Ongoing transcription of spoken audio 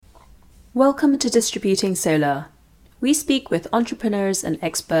Welcome to Distributing Solar. We speak with entrepreneurs and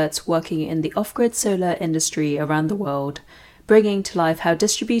experts working in the off-grid solar industry around the world, bringing to life how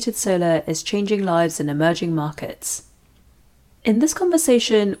distributed solar is changing lives in emerging markets. In this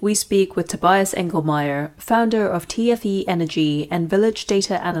conversation, we speak with Tobias Engelmeyer, founder of TFE Energy and Village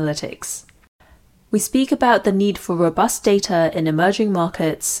Data Analytics. We speak about the need for robust data in emerging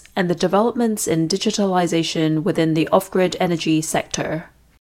markets and the developments in digitalization within the off-grid energy sector.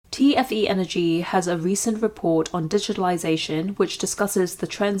 TFE Energy has a recent report on digitalization which discusses the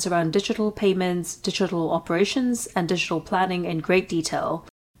trends around digital payments, digital operations, and digital planning in great detail.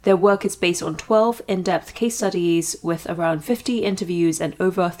 Their work is based on 12 in-depth case studies with around 50 interviews and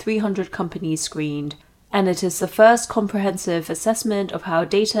over 300 companies screened, and it is the first comprehensive assessment of how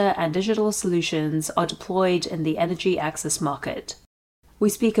data and digital solutions are deployed in the energy access market. We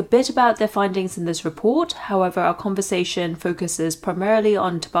speak a bit about their findings in this report, however our conversation focuses primarily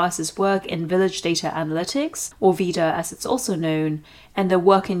on Tobias's work in Village Data Analytics, or VDA as it's also known, and their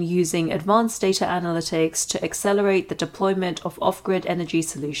work in using advanced data analytics to accelerate the deployment of off-grid energy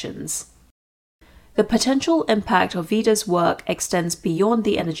solutions. The potential impact of VDA's work extends beyond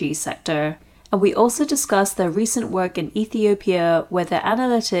the energy sector, and we also discuss their recent work in Ethiopia where their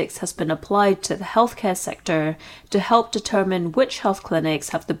analytics has been applied to the healthcare sector to help determine which health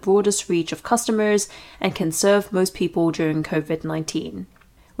clinics have the broadest reach of customers and can serve most people during COVID-19.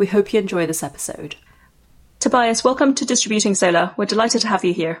 We hope you enjoy this episode. Tobias, welcome to Distributing Solar. We're delighted to have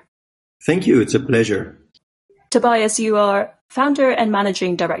you here. Thank you. It's a pleasure. Tobias, you are founder and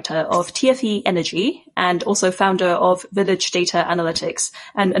managing director of TFE Energy and also founder of Village Data Analytics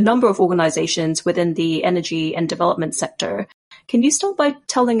and a number of organizations within the energy and development sector. Can you start by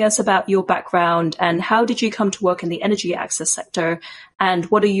telling us about your background and how did you come to work in the energy access sector and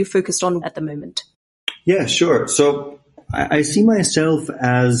what are you focused on at the moment? Yeah, sure. So I see myself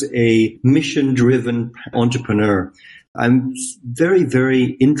as a mission-driven entrepreneur. I'm very,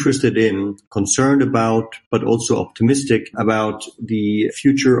 very interested in, concerned about, but also optimistic about the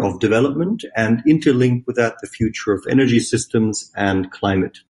future of development and interlinked with that, the future of energy systems and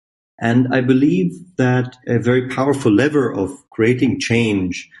climate. And I believe that a very powerful lever of creating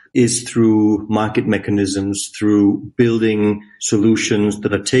change is through market mechanisms, through building solutions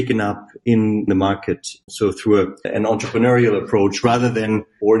that are taken up in the market. So through an entrepreneurial approach rather than,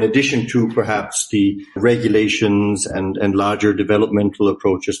 or in addition to perhaps the regulations and larger developmental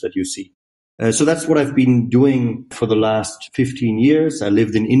approaches that you see. So that's what I've been doing for the last 15 years. I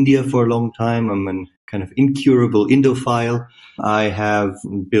lived in India for a long time. I'm an kind of incurable Indophile. I have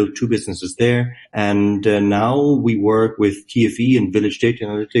built 2 businesses there. And now we work with TFE and Village Data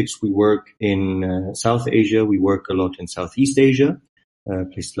Analytics. We work in South Asia. We work a lot in Southeast Asia,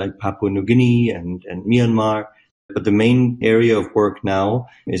 places like Papua New Guinea and Myanmar. But the main area of work now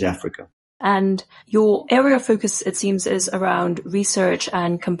is Africa. And your area of focus, it seems, is around research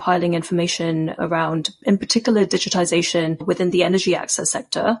and compiling information around, in particular, digitization within the energy access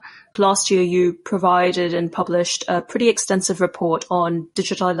sector. Last year, you provided and published a pretty extensive report on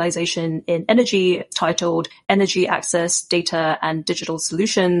digitalization in energy titled Energy Access, Data and Digital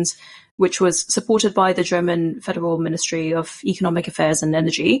Solutions, which was supported by the German Federal Ministry of Economic Affairs and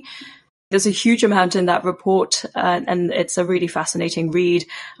Energy. There's a huge amount in that report, and it's a really fascinating read.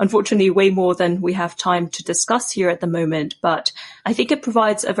 Unfortunately, way more than we have time to discuss here at the moment, but I think it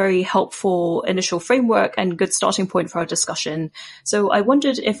provides a very helpful initial framework and good starting point for our discussion. So I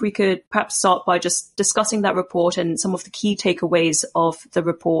wondered if we could perhaps start by just discussing that report and some of the key takeaways of the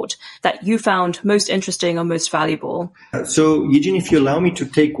report that you found most interesting or most valuable. So, Eugene, if you allow me to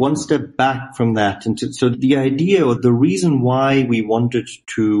take one step back from that, so the idea or the reason why we wanted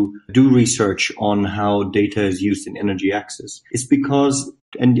to do research on how data is used in energy access is because,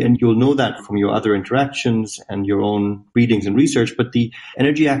 and you'll know that from your other interactions and your own readings and research, but the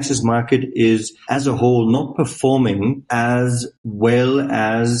energy access market is as a whole not performing as well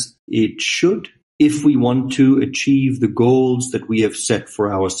as it should if we want to achieve the goals that we have set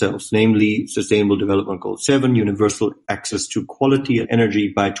for ourselves, namely Sustainable Development Goal 7, universal access to quality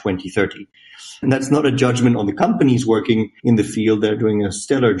energy by 2030. And that's not a judgment on the companies working in the field. They're doing a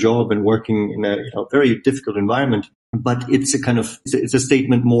stellar job and working in a very difficult environment. But it's a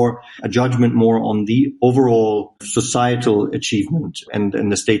statement more, a judgment more on the overall societal achievement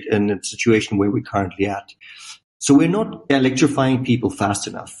and the state and the situation where we're currently at. So we're not electrifying people fast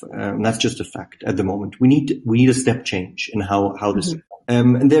enough. That's just a fact at the moment. We need a step change in how this.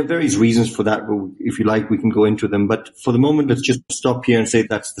 And there are various reasons for that. If you like, we can go into them. But for the moment, let's just stop here and say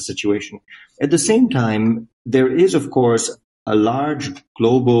that's the situation. At the same time, there is, of course, a large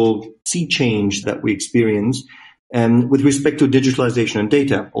global sea change that we experience with respect to digitalization and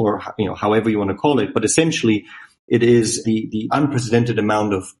data, or however you want to call it. But essentially, it is the unprecedented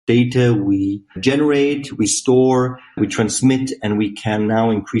amount of data we generate, we store, we transmit, and we can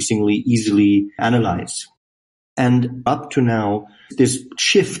now increasingly easily analyze. And up to now, this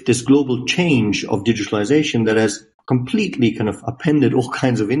shift, this global change of digitalization that has completely kind of upended all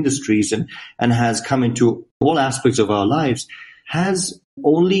kinds of industries and has come into all aspects of our lives, has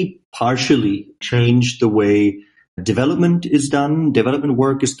only partially changed the way development is done, development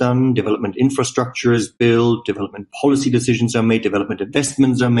work is done, development infrastructure is built, development policy decisions are made, development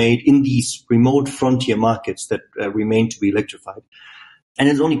investments are made in these remote frontier markets that remain to be electrified. And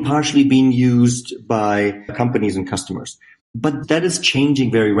it's only partially being used by companies and customers. But that is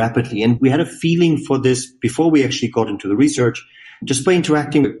changing very rapidly. And we had a feeling for this before we actually got into the research, just by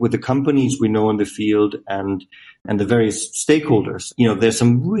interacting with the companies we know in the field and the various stakeholders. There's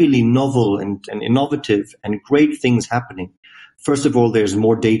some really novel and innovative and great things happening. First of all, there's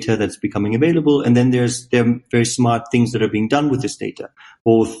more data that's becoming available. And then there are very smart things that are being done with this data,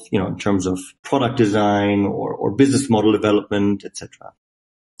 both, in terms of product design or business model development, etc.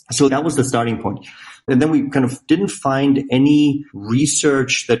 So that was the starting point. And then we kind of didn't find any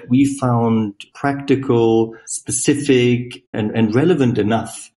research that we found practical, specific, and relevant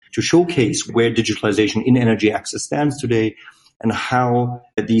enough to showcase where digitalization in energy access stands today and how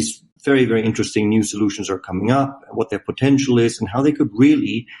these very, very interesting new solutions are coming up, what their potential is, and how they could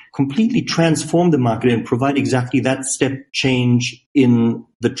really completely transform the market and provide exactly that step change in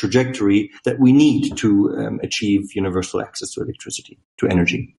the trajectory that we need to achieve universal access to electricity, to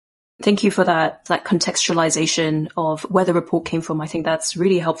energy. Thank you for that contextualization of where the report came from. I think that's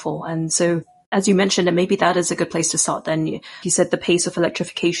really helpful. And so, as you mentioned, and maybe that is a good place to start then, you said the pace of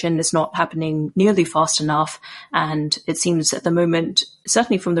electrification is not happening nearly fast enough. And it seems at the moment,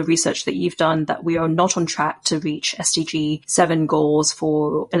 certainly from the research that you've done, that we are not on track to reach SDG 7 goals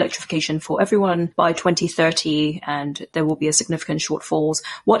for electrification for everyone by 2030, and there will be a significant shortfalls.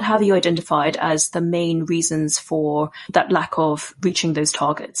 What have you identified as the main reasons for that lack of reaching those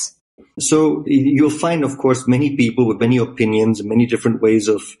targets? So you'll find, of course, many people with many opinions and many different ways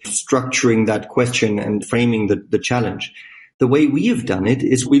of structuring that question and framing the challenge. The way we have done it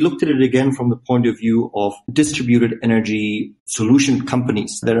is we looked at it again from the point of view of distributed energy solution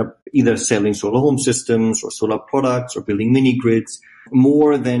companies that are either selling solar home systems or solar products or building mini grids,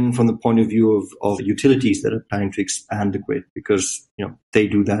 more than from the point of view of utilities that are planning to expand the grid, because they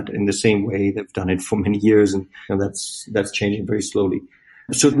do that in the same way they've done it for many years, and that's changing very slowly.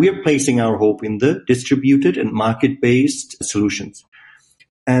 So we are placing our hope in the distributed and market-based solutions.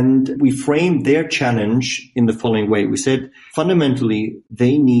 And we framed their challenge in the following way. We said, fundamentally,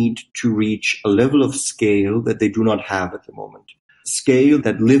 they need to reach a level of scale that they do not have at the moment. Scale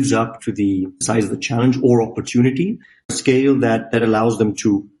that lives up to the size of the challenge or opportunity. Scale that allows them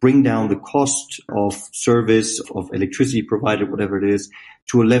to bring down the cost of service, of electricity provided, whatever it is,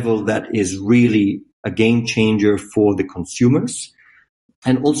 to a level that is really a game changer for the consumers.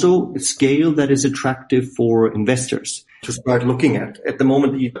 And also a scale that is attractive for investors to start looking at. At the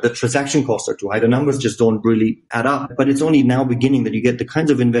moment, the transaction costs are too high. The numbers just don't really add up. But it's only now beginning that you get the kinds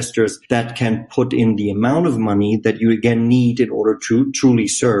of investors that can put in the amount of money that you again need in order to truly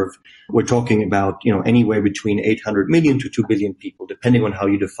serve. We're talking about, anywhere between 800 million to 2 billion people, depending on how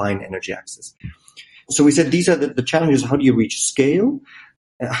you define energy access. So we said these are the challenges. How do you reach scale?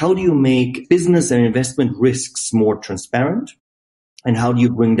 How do you make business and investment risks more transparent? And how do you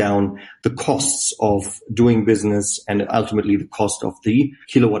bring down the costs of doing business and ultimately the cost of the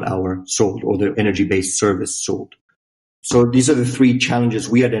kilowatt hour sold or the energy-based service sold? So these are the three challenges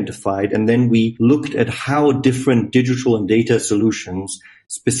we identified. And then we looked at how different digital and data solutions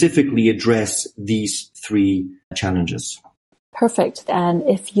specifically address these three challenges. Perfect. And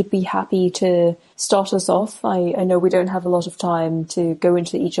if you'd be happy to start us off, I know we don't have a lot of time to go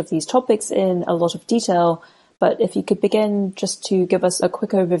into each of these topics in a lot of detail, but if you could begin just to give us a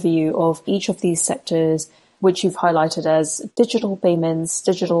quick overview of each of these sectors, which you've highlighted as digital payments,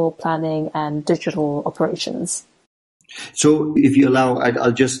 digital planning, and digital operations. So if you allow,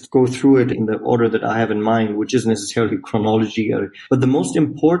 I'll just go through it in the order that I have in mind, which isn't necessarily chronology. But the most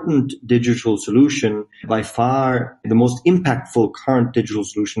important digital solution, by far the most impactful current digital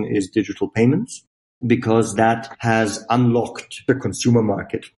solution, is digital payments, because that has unlocked the consumer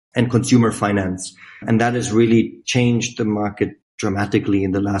market and consumer finance. And that has really changed the market dramatically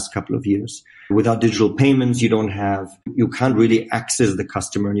in the last couple of years. Without digital payments, you can't really access the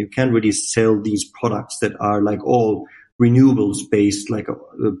customer, and you can't really sell these products that are like all renewables based, like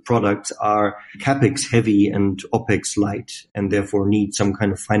products are CapEx heavy and OpEx light, and therefore need some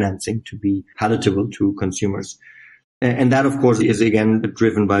kind of financing to be palatable to consumers. And that, of course, is again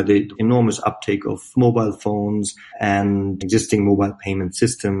driven by the enormous uptake of mobile phones and existing mobile payment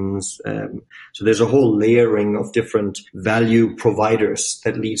systems. So there's a whole layering of different value providers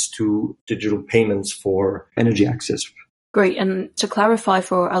that leads to digital payments for energy access. Great. And to clarify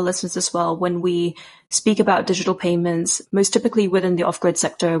for our listeners as well, when we speak about digital payments, most typically within the off-grid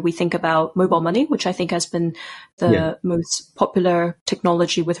sector, we think about mobile money, which I think has been the most popular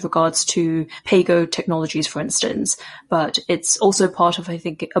technology with regards to PAYGO technologies, for instance. But it's also part of, I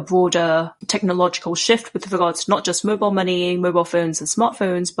think, a broader technological shift with regards to not just mobile money, mobile phones and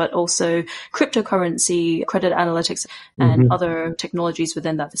smartphones, but also cryptocurrency, credit analytics, and other technologies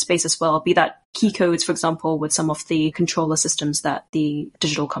within that space as well, be that key codes, for example, with some of the controller systems that the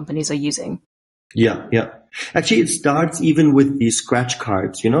digital companies are using. Yeah. Actually, it starts even with these scratch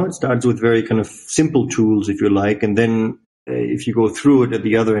cards, it starts with very kind of simple tools, if you like. And then if you go through it at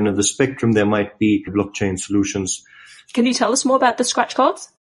the other end of the spectrum, there might be blockchain solutions. Can you tell us more about the scratch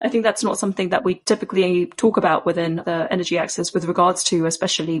cards? I think that's not something that we typically talk about within the energy access with regards to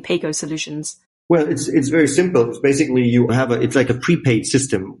especially PAYGO solutions. Well, it's very simple. It's basically it's like a prepaid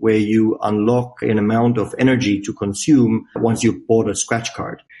system where you unlock an amount of energy to consume once you've bought a scratch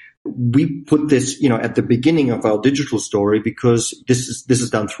card. We put this, at the beginning of our digital story because this is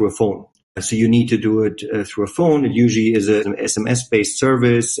done through a phone. So you need to do it through a phone. It usually is an SMS-based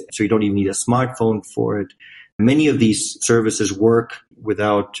service, so you don't even need a smartphone for it. Many of these services work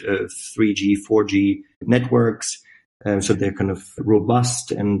without 3G, 4G networks. So they're kind of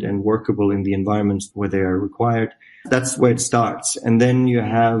robust and workable in the environments where they are required. That's where it starts. And then you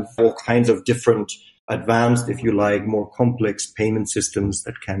have all kinds of different advanced, if you like, more complex payment systems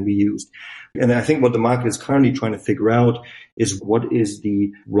that can be used. And I think what the market is currently trying to figure out is what is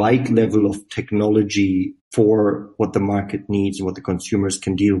the right level of technology for what the market needs and what the consumers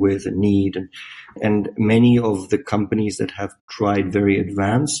can deal with and need. And many of the companies that have tried very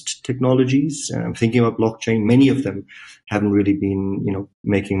advanced technologies, and I'm thinking about blockchain, many of them haven't really been,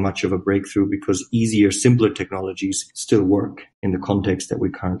 making much of a breakthrough because easier, simpler technologies still work in the context that we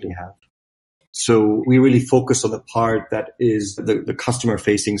currently have. So we really focus on the part that is the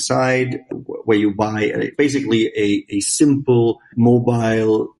customer-facing side, where you buy basically a simple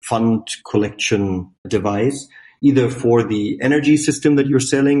mobile fund collection device, either for the energy system that you're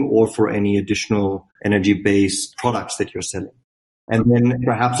selling or for any additional energy-based products that you're selling. And then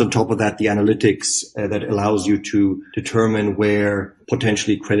perhaps on top of that, the analytics that allows you to determine where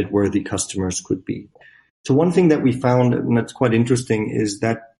potentially creditworthy customers could be. So one thing that we found, and that's quite interesting, is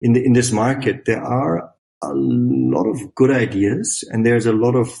that in this market, there are a lot of good ideas and there's a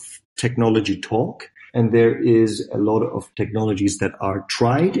lot of technology talk and there is a lot of technologies that are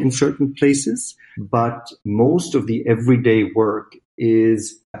tried in certain places, but most of the everyday work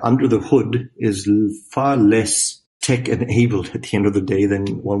is under the hood is far less tech enabled at the end of the day than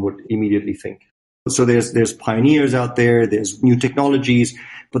one would immediately think. So there's pioneers out there, there's new technologies,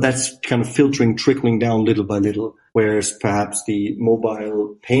 but that's kind of filtering, trickling down little by little, whereas perhaps the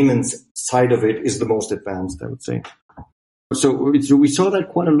mobile payments side of it is the most advanced, I would say. So we saw that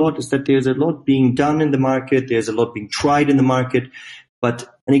quite a lot, is that there's a lot being done in the market, there's a lot being tried in the market,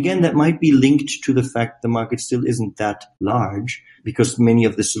 and again, that might be linked to the fact the market still isn't that large, because many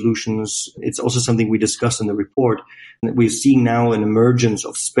of the solutions, it's also something we discussed in the report, that we're seeing now an emergence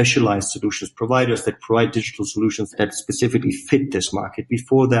of specialized solutions providers that provide digital solutions that specifically fit this market.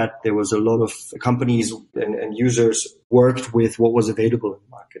 Before that, there was a lot of companies and users worked with what was available in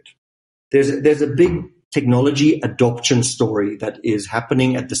the market. There's a big technology adoption story that is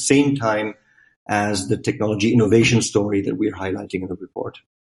happening at the same time as the technology innovation story that we're highlighting in the report.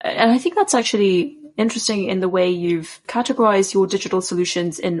 And I think that's actually interesting in the way you've categorized your digital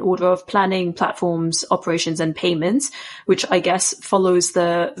solutions in order of planning, platforms, operations, and payments, which I guess follows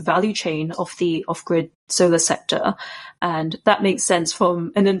the value chain of the off-grid solar sector. And that makes sense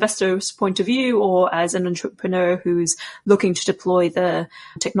from an investor's point of view or as an entrepreneur who's looking to deploy the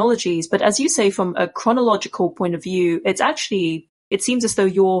technologies. But as you say, from a chronological point of view, it seems as though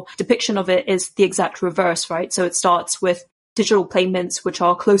your depiction of it is the exact reverse, right? So it starts with digital payments, which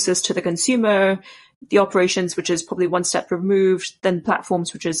are closest to the consumer, the operations, which is probably one step removed, then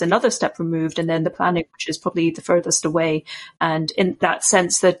platforms, which is another step removed, and then the planning, which is probably the furthest away. And in that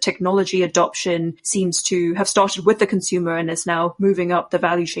sense, the technology adoption seems to have started with the consumer and is now moving up the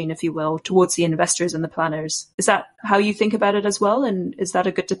value chain, if you will, towards the investors and the planners. Is that how you think about it as well? And is that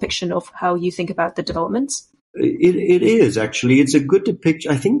a good depiction of how you think about the developments? It is actually. It's a good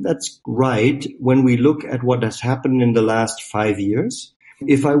depiction. I think that's right when we look at what has happened in the last 5 years.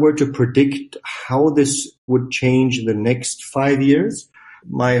 If I were to predict how this would change in the next 5 years,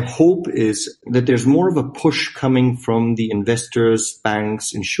 My hope is that there's more of a push coming from the investors,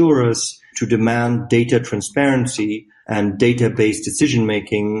 banks, insurers to demand data transparency and data-based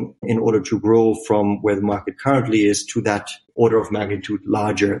decision-making in order to grow from where the market currently is to that order of magnitude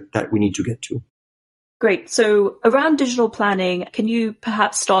larger that we need to get to. Great. So around digital planning, can you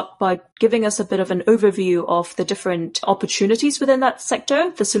perhaps start by giving us a bit of an overview of the different opportunities within that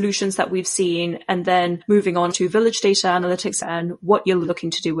sector, the solutions that we've seen, and then moving on to village data analytics and what you're looking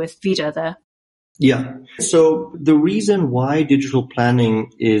to do with Vida there? Yeah. So the reason why digital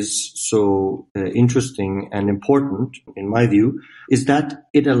planning is so interesting and important, in my view, is that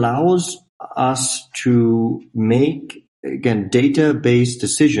it allows us to make, again, data-based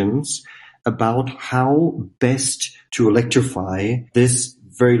decisions about how best to electrify this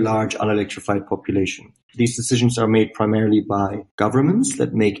very large unelectrified population. These decisions are made primarily by governments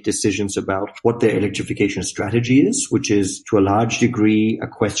that make decisions about what their electrification strategy is, which is to a large degree a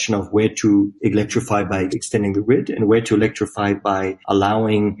question of where to electrify by extending the grid and where to electrify by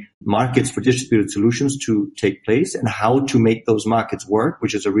allowing markets for distributed solutions to take place and how to make those markets work,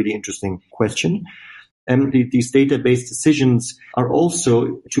 which is a really interesting question. And these data-based decisions are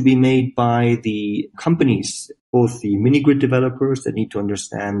also to be made by the companies, both the mini-grid developers that need to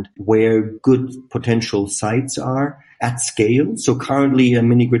understand where good potential sites are at scale. So currently a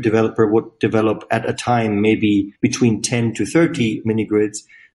mini-grid developer would develop at a time maybe between 10 to 30 mini-grids.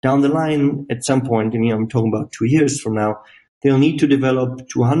 Down the line, at some point, I'm talking about 2 years from now, they'll need to develop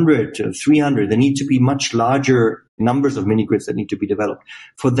 200 to 300. There need to be much larger numbers of mini-grids that need to be developed.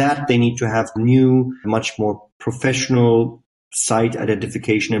 For that, they need to have new, much more professional site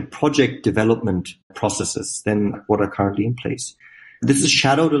identification and project development processes than what are currently in place. This is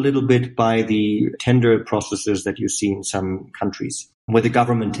shadowed a little bit by the tender processes that you see in some countries, where the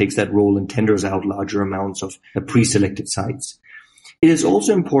government takes that role and tenders out larger amounts of pre-selected sites. It is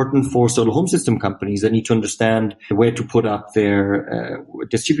also important for solar home system companies that need to understand where to put up their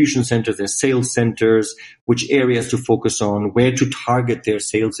distribution centers, their sales centers, which areas to focus on, where to target their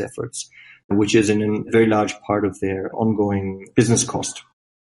sales efforts, which is in a very large part of their ongoing business cost.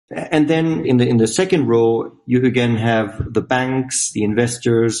 And then in the second row, you again have the banks, the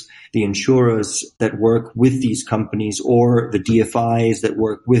investors, the insurers that work with these companies, or the DFIs that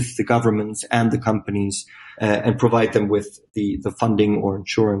work with the governments and the companies and provide them with the funding or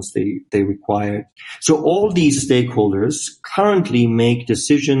insurance they require. So all these stakeholders currently make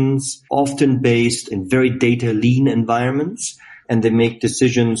decisions often based in very data lean environments, and they make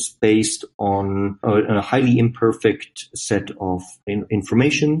decisions based on a highly imperfect set of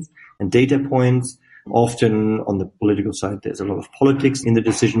information and data points. Often on the political side, there's a lot of politics in the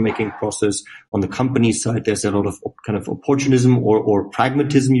decision-making process. On the company side, there's a lot of kind of opportunism or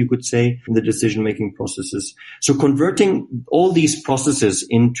pragmatism, you could say, in the decision-making processes. So converting all these processes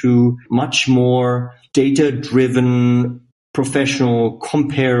into much more data-driven, professional,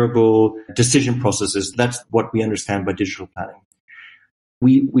 comparable decision processes, that's what we understand by digital planning.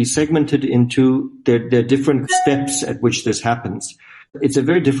 We segmented into there are different steps at which this happens. It's a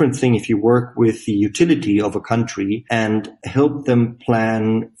very different thing if you work with the utility of a country and help them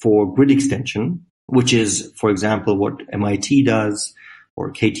plan for grid extension, which is, for example, what MIT does,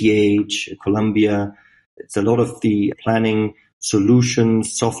 or KTH, Columbia. It's a lot of the planning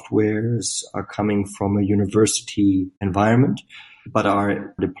solutions, softwares are coming from a university environment, but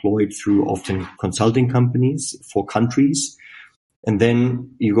are deployed through often consulting companies for countries. And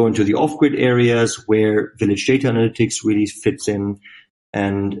then you go into the off-grid areas where village data analytics really fits in.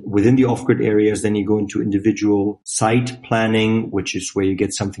 And within the off-grid areas, then you go into individual site planning, which is where you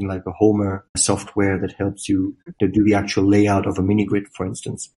get something like a Homer software that helps you to do the actual layout of a mini-grid, for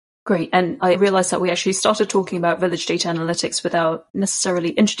instance. Great. And I realized that we actually started talking about village data analytics without necessarily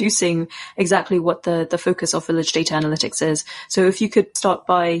introducing exactly what the focus of village data analytics is. So if you could start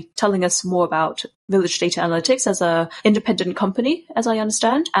by telling us more about Village Data Analytics as an independent company, as I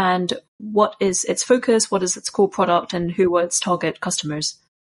understand, and what is its focus, what is its core product, and who are its target customers?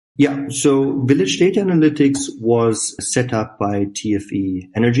 Yeah, so Village Data Analytics was set up by TFE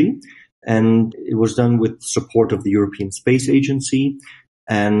Energy, and it was done with support of the European Space Agency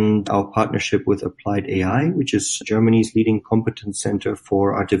and our partnership with Applied AI, which is Germany's leading competence center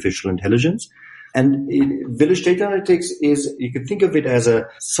for artificial intelligence. And Village Data Analytics is, you can think of it as a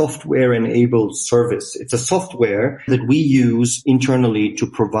software-enabled service. It's a software that we use internally to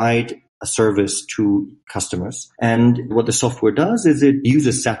provide a service to customers. And what the software does is it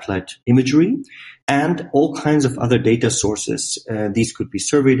uses satellite imagery and all kinds of other data sources. These could be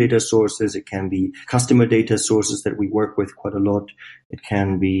survey data sources. It can be customer data sources that we work with quite a lot. It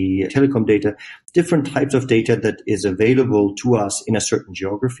can be telecom data, different types of data that is available to us in a certain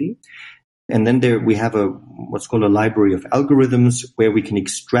geography. And then we have what's called a library of algorithms where we can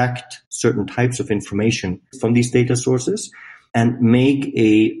extract certain types of information from these data sources and make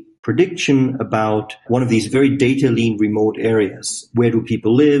a prediction about one of these very data lean remote areas. Where do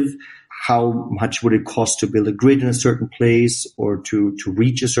people live? How much would it cost to build a grid in a certain place or to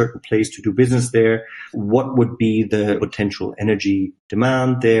reach a certain place to do business there? What would be the potential energy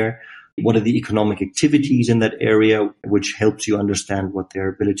demand there? What are the economic activities in that area, which helps you understand what their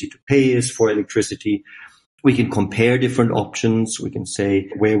ability to pay is for electricity? We can compare different options. We can say,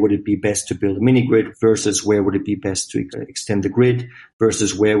 where would it be best to build a mini grid versus where would it be best to extend the grid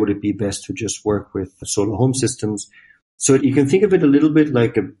versus where would it be best to just work with solar home systems? So you can think of it a little bit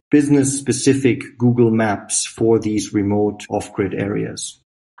like a business-specific Google Maps for these remote off-grid areas.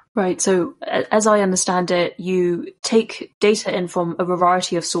 Right. So as I understand it, you take data in from a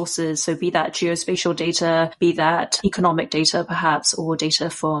variety of sources. So be that geospatial data, be that economic data, perhaps, or data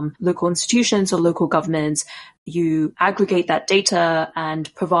from local institutions or local governments. You aggregate that data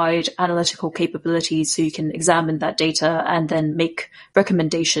and provide analytical capabilities so you can examine that data and then make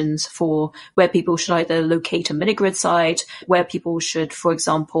recommendations for where people should either locate a mini-grid site, where people should, for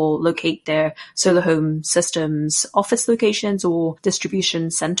example, locate their solar home systems, office locations or distribution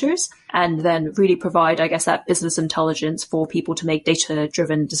centers, and then really provide, I guess, that business intelligence for people to make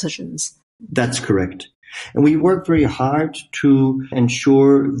data-driven decisions. That's correct. And we work very hard to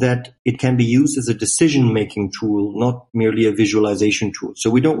ensure that it can be used as a decision-making tool, not merely a visualization tool. So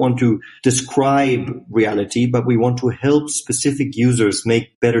we don't want to describe reality, but we want to help specific users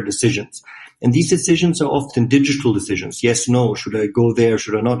make better decisions. And these decisions are often digital decisions. Yes, no, should I go there?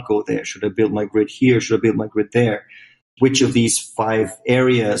 Should I not go there? Should I build my grid here? Should I build my grid there? Which of these 5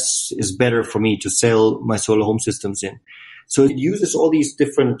 areas is better for me to sell my solar home systems in? So it uses all these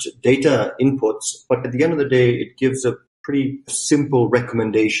different data inputs, but at the end of the day, it gives a pretty simple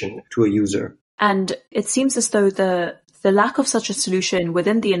recommendation to a user. And it seems as though the lack of such a solution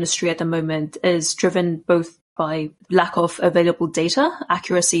within the industry at the moment is driven both by lack of available data,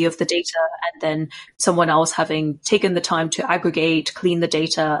 accuracy of the data, and then someone else having taken the time to aggregate, clean the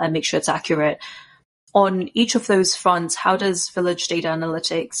data, and make sure it's accurate. On each of those fronts, how does Village Data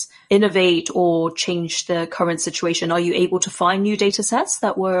Analytics innovate or change the current situation? Are you able to find new data sets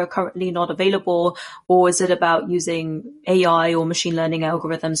that were currently not available? Or is it about using AI or machine learning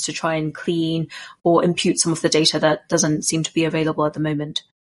algorithms to try and clean or impute some of the data that doesn't seem to be available at the moment?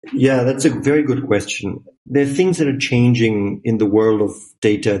 Yeah, that's a very good question. There are things that are changing in the world of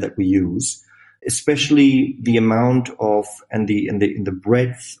data that we use, especially the amount of and the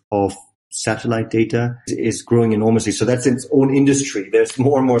breadth of satellite data is growing enormously. So that's its own industry. There's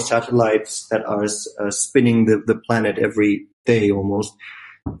more and more satellites that are spinning the planet every day almost.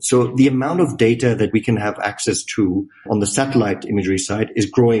 So the amount of data that we can have access to on the satellite imagery side is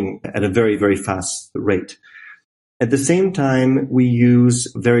growing at a very, very fast rate. At the same time, we use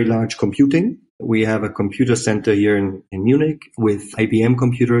very large computing. We have a computer center here in Munich with IBM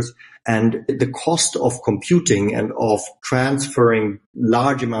computers, and the cost of computing and of transferring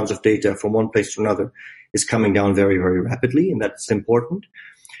large amounts of data from one place to another is coming down very, very rapidly, and that's important.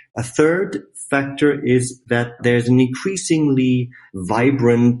 A third factor is that there's an increasingly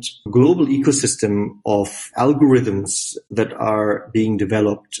vibrant global ecosystem of algorithms that are being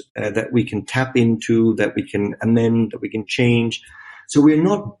developed, that we can tap into, that we can amend, that we can change. So we're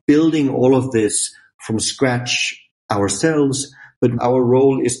not building all of this from scratch ourselves, but our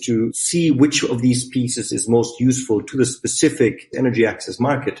role is to see which of these pieces is most useful to the specific energy access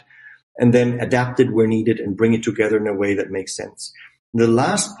market and then adapt it where needed and bring it together in a way that makes sense. The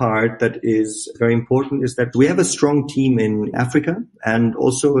last part that is very important is that we have a strong team in Africa and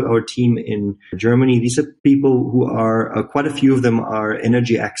also our team in Germany. These are people who are, quite a few of them are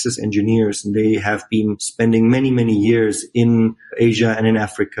energy access engineers, and they have been spending many, many years in Asia and in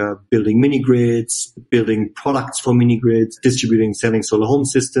Africa building mini grids, building products for mini grids, distributing, selling solar home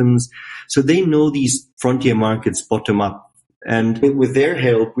systems. So they know these frontier markets bottom up. And with their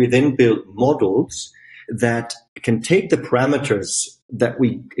help, we then build models that can take the parameters that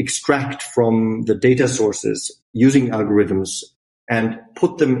we extract from the data sources using algorithms and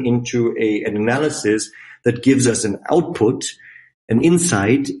put them into an analysis that gives us an output, an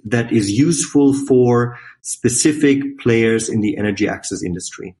insight that is useful for specific players in the energy access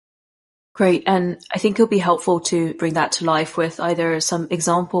industry. Great. And I think it'll be helpful to bring that to life with either some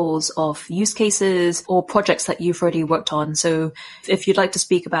examples of use cases or projects that you've already worked on. So if you'd like to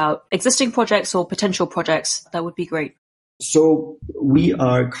speak about existing projects or potential projects, that would be great. So we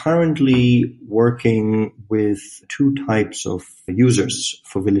are currently working with two types of users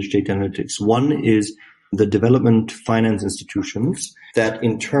for village data analytics. One is the development finance institutions that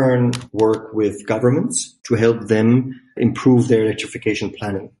in turn work with governments to help them improve their electrification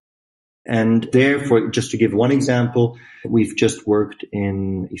planning. And therefore, just to give one example, we've just worked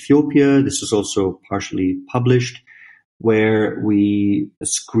in Ethiopia. This is also partially published, where we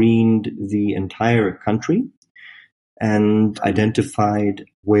screened the entire country and identified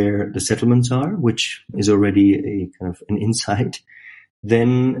where the settlements are, which is already a kind of an insight.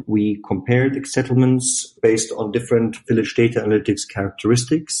 Then we compared the settlements based on different village data analytics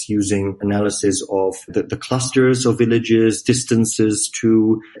characteristics using analysis of the clusters of villages, distances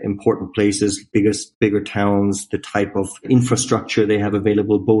to important places, bigger towns, the type of infrastructure they have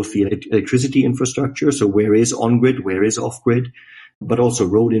available, both the electricity infrastructure, so where is on-grid, where is off-grid, but also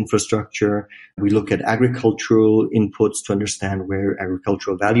road infrastructure. We look at agricultural inputs to understand where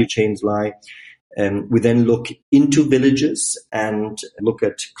agricultural value chains lie. We then look into villages and look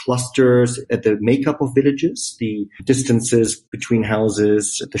at clusters, at the makeup of villages, the distances between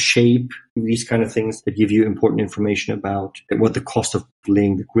houses, the shape, these kind of things that give you important information about what the cost of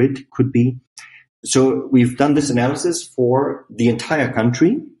laying the grid could be. So we've done this analysis for the entire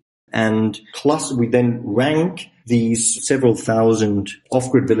country, and plus we then rank these several thousand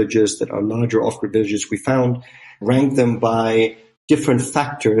off-grid villages that are larger off-grid villages we found, rank them by different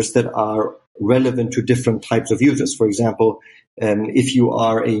factors that are relevant to different types of users. For example, if you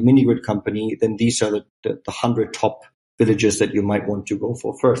are a mini-grid company, then these are the 100 top villages that you might want to go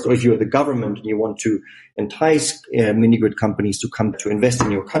for first. Or if you're the government and you want to entice mini-grid companies to come to invest in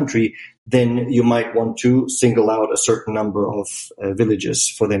your country, then you might want to single out a certain number of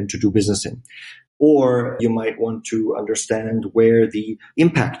villages for them to do business in. Or you might want to understand where the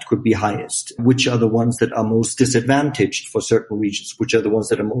impact could be highest, which are the ones that are most disadvantaged for certain regions, which are the ones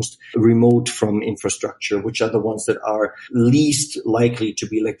that are most remote from infrastructure, which are the ones that are least likely to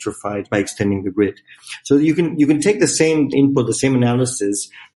be electrified by extending the grid. So you can take the same input, the same analysis,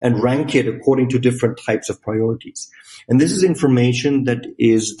 and rank it according to different types of priorities. And this is information that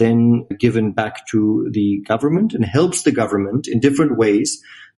is then given back to the government and helps the government in different ways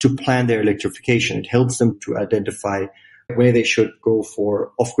to plan their electrification. It helps them to identify where they should go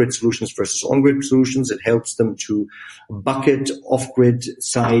for off-grid solutions versus on-grid solutions. It helps them to bucket off-grid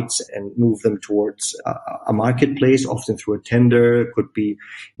sites and move them towards a marketplace, often through a tender. It could be,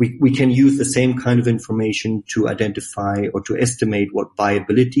 we can use the same kind of information to identify or to estimate what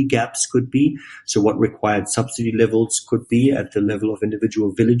viability gaps could be. So what required subsidy levels could be at the level of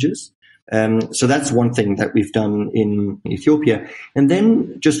individual villages. So that's one thing that we've done in Ethiopia. And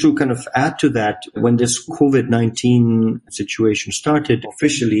then just to kind of add to that, when this COVID-19 situation started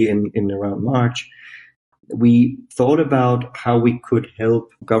officially in around March, we thought about how we could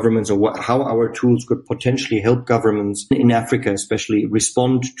help governments, or how our tools could potentially help governments in Africa, especially,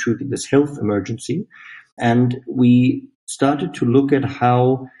 respond to this health emergency. And we started to look at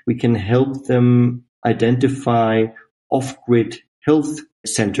how we can help them identify off-grid health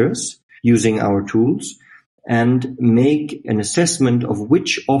centers using our tools, and make an assessment of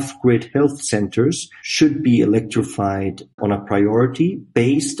which off-grid health centers should be electrified on a priority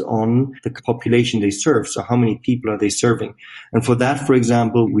based on the population they serve. So how many people are they serving? And for that, for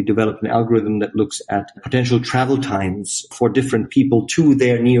example, we developed an algorithm that looks at potential travel times for different people to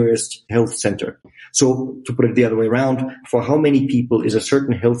their nearest health center. So to put it the other way around, for how many people is a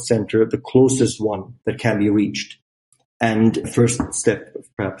certain health center the closest one that can be reached? And first step,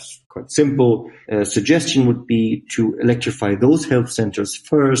 perhaps quite simple, suggestion would be to electrify those health centers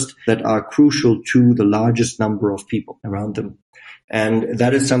first that are crucial to the largest number of people around them. And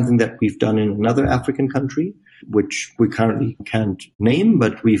that is something that we've done in another African country, which we currently can't name,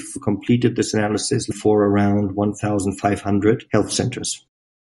 but we've completed this analysis for around 1,500 health centers.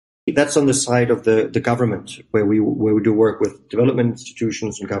 That's on the side of the government, where we do work with development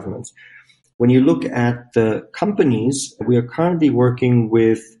institutions and governments. When you look at the companies, we are currently working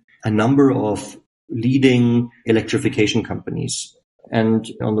with a number of leading electrification companies. And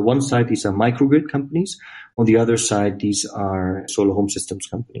on the one side, these are microgrid companies. On the other side, these are solar home systems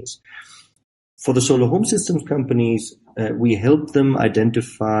companies. For the solar home systems companies, we help them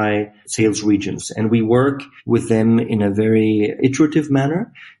identify sales regions, and we work with them in a very iterative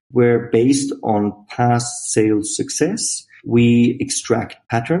manner, where based on past sales success, we extract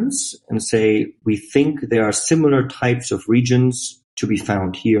patterns and say, we think there are similar types of regions to be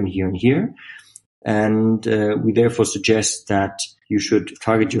found here and here and here. And we therefore suggest that you should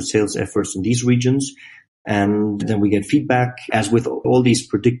target your sales efforts in these regions. And then we get feedback. As with all these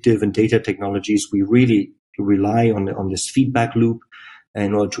predictive and data technologies, we really rely on this feedback loop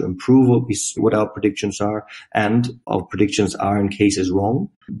in order to improve what our predictions are. And our predictions are in cases wrong,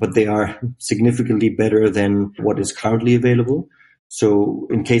 but they are significantly better than what is currently available. So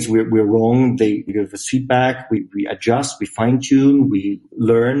in case we're wrong, they give us feedback, we adjust, we fine tune, we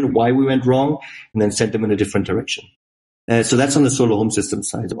learn why we went wrong, and then send them in a different direction. So that's on the solar home system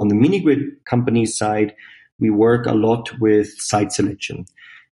side. On the mini-grid company side, we work a lot with site selection.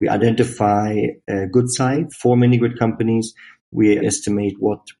 We identify a good site for mini-grid companies. We estimate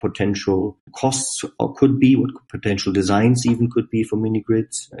what potential costs could be, what potential designs even could be for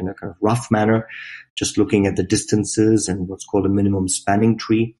mini-grids in a kind of rough manner, just looking at the distances and what's called a minimum spanning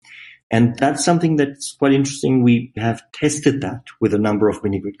tree. And that's something that's quite interesting. We have tested that with a number of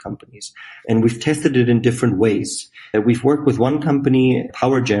mini-grid companies, and we've tested it in different ways. We've worked with one company,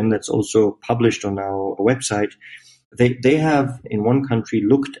 PowerGen, that's also published on our website. They have, in one country,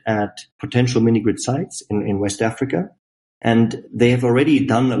 looked at potential mini-grid sites in West Africa, and they have already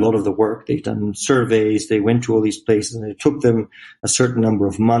done a lot of the work. They've done surveys, they went to all these places, and it took them a certain number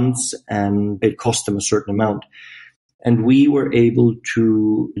of months, and it cost them a certain amount. And we were able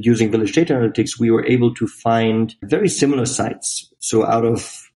to, using Village Data Analytics, we were able to find very similar sites. So out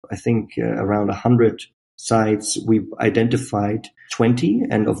of, I think, around 100 sites, we've identified 20,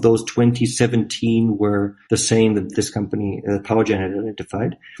 and of those 20, 17 were the same that this company, PowerGen, had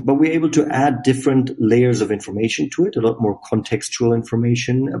identified. But we're able to add different layers of information to it, a lot more contextual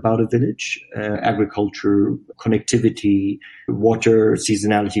information about a village, agriculture, connectivity, water,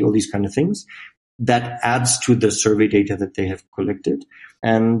 seasonality, all these kind of things. That adds to the survey data that they have collected.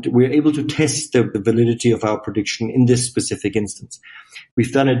 And we're able to test the validity of our prediction in this specific instance.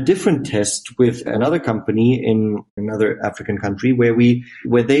 We've done a different test with another company in another African country where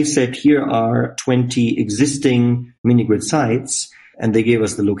they said, here are 20 existing mini-grid sites, and they gave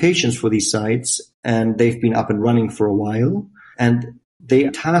us the locations for these sites, and they've been up and running for a while. And they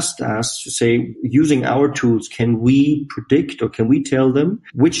tasked us to say, using our tools, can we predict or can we tell them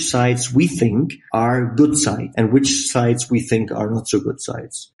which sites we think are good sites and which sites we think are not so good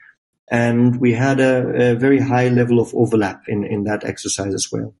sites? And we had a very high level of overlap in that exercise as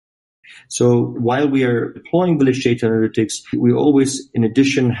well. So while we are deploying Village Data Analytics, we always, in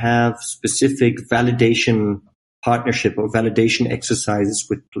addition, have specific validation partnership or validation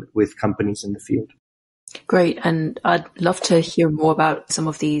exercises with companies in the field. Great. And I'd love to hear more about some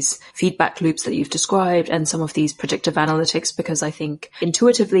of these feedback loops that you've described and some of these predictive analytics, because I think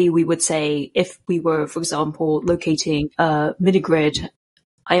intuitively we would say if we were, for example, locating a mini-grid,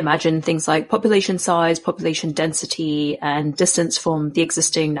 I imagine things like population size, population density, and distance from the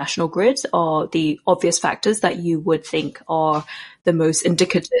existing national grid are the obvious factors that you would think are the most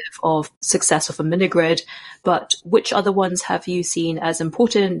indicative of success of a mini-grid. But which other ones have you seen as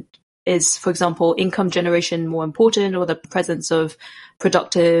important? Is, for example, income generation more important, or the presence of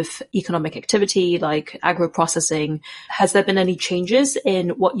productive economic activity like agro-processing? Has there been any changes in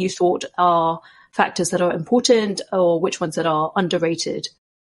what you thought are factors that are important, or which ones that are underrated?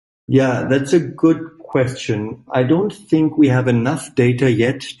 Yeah, that's a good question. I don't think we have enough data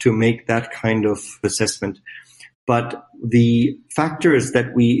yet to make that kind of assessment. But the factors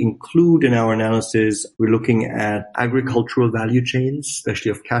that we include in our analysis, we're looking at agricultural value chains,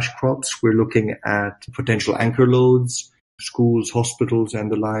 especially of cash crops. We're looking at potential anchor loads, schools, hospitals,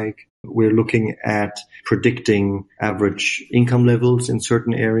 and the like. We're looking at predicting average income levels in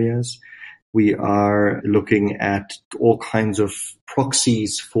certain areas. We are looking at all kinds of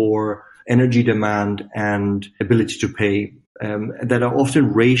proxies for energy demand and ability to pay. That are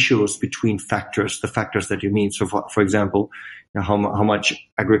often ratios between factors, the factors that you mean. So, for example, how much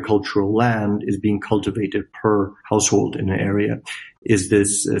agricultural land is being cultivated per household in an area? Is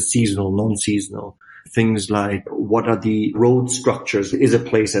this seasonal, non-seasonal? Things like what are the road structures? Is a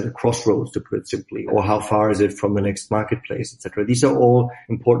place at a crossroads, to put it simply, or how far is it from the next marketplace, etc. These are all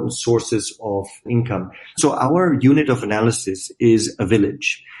important sources of income. So our unit of analysis is a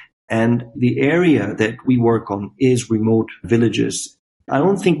village. And the area that we work on is remote villages. I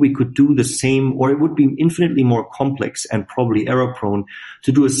don't think we could do the same, or it would be infinitely more complex and probably error prone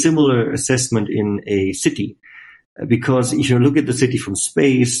to do a similar assessment in a city. Because if you look at the city from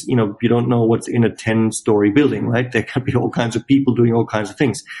space, you don't know what's in a 10-story building, right? There can be all kinds of people doing all kinds of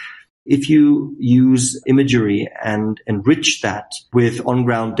things. If you use imagery and enrich that with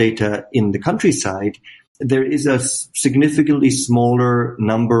on-ground data in the countryside, there is a significantly smaller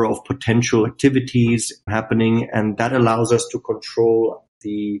number of potential activities happening, and that allows us to control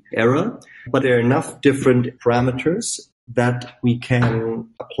the error. But there are enough different parameters that we can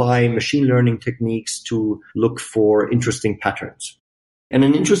apply machine learning techniques to look for interesting patterns. And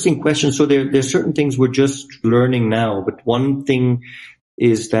an interesting question, so there's certain things we're just learning now, but one thing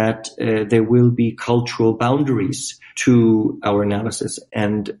is that there will be cultural boundaries to our analysis.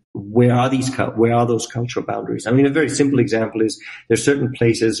 And where are those cultural boundaries? I mean, a very simple example is there's certain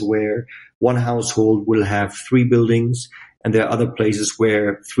places where one household will have 3 buildings, and there are other places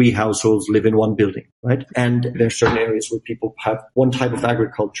where 3 households live in 1 building, right? And there are certain areas where people have one type of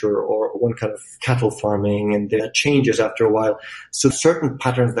agriculture or one kind of cattle farming, and that changes after a while. So certain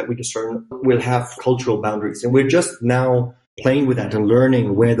patterns that we discern will have cultural boundaries. And we're just now playing with that and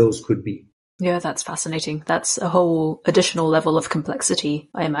learning where those could be. Yeah, that's fascinating. That's a whole additional level of complexity,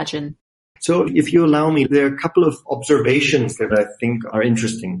 I imagine. So if you allow me, there are a couple of observations that I think are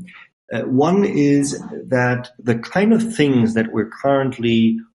interesting. One is that the kind of things that we're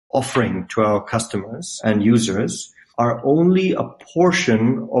currently offering to our customers and users are only a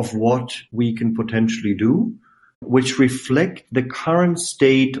portion of what we can potentially do, which reflect the current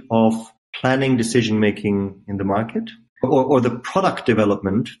state of planning decision-making in the market, or the product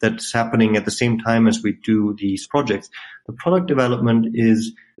development that's happening at the same time as we do these projects. The product development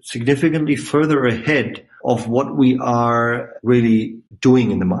is significantly further ahead of what we are really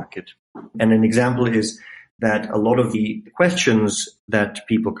doing in the market. And an example is that a lot of the questions that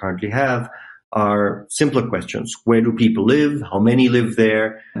people currently have are simpler questions. Where do people live? How many live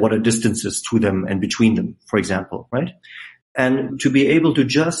there? What are distances to them and between them, for example, right? And to be able to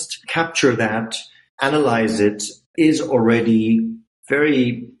just capture that, analyze it, is already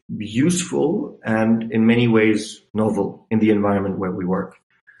very useful and in many ways novel in the environment where we work.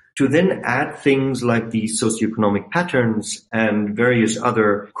 To then add things like the socioeconomic patterns and various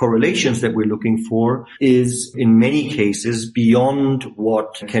other correlations that we're looking for is in many cases beyond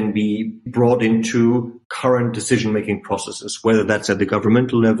what can be brought into current decision-making processes, whether that's at the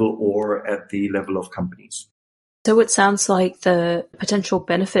governmental level or at the level of companies. So it sounds like the potential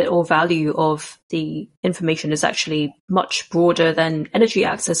benefit or value of the information is actually much broader than energy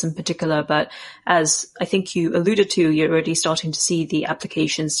access in particular. But as I think you alluded to, you're already starting to see the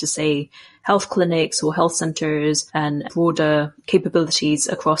applications to, say, health clinics or health centers and broader capabilities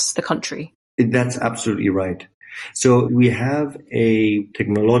across the country. That's absolutely right. So we have a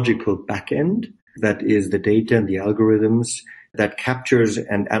technological backend that is the data and the algorithms that captures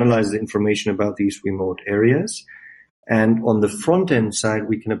and analyzes the information about these remote areas. And on the front end side,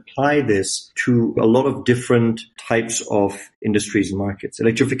 we can apply this to a lot of different types of industries and markets.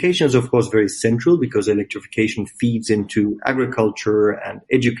 Electrification is, of course, very central because electrification feeds into agriculture and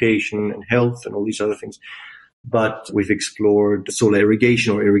education and health and all these other things. But we've explored solar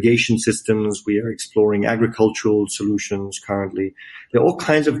irrigation or irrigation systems. We are exploring agricultural solutions currently. There are all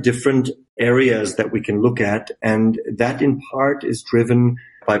kinds of different areas that we can look at, and that in part is driven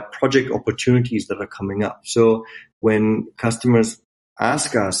by project opportunities that are coming up. So when customers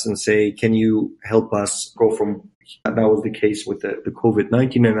ask us and say, can you help us go from, that was the case with the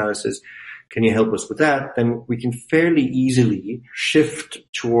COVID-19 analysis, can you help us with that? Then we can fairly easily shift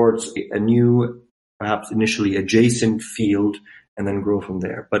towards a new, perhaps initially adjacent field and then grow from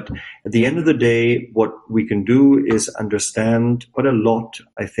there. But at the end of the day, what we can do is understand quite a lot,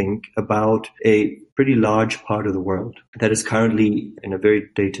 I think, about a pretty large part of the world that is currently in a very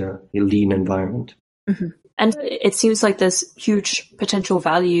data lean environment. Mm-hmm. And it seems like there's huge potential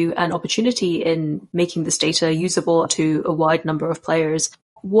value and opportunity in making this data usable to a wide number of players.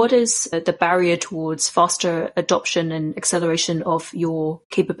 What is the barrier towards faster adoption and acceleration of your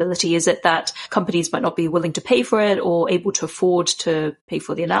capability? Is it that companies might not be willing to pay for it or able to afford to pay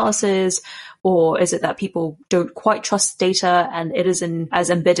for the analysis? Or is it that people don't quite trust data and it isn't as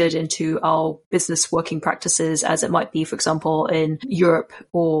embedded into our business working practices as it might be, for example, in Europe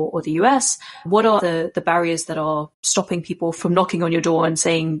or the US? What are the barriers that are stopping people from knocking on your door and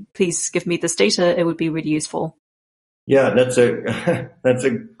saying, please give me this data, it would be really useful? Yeah, that's a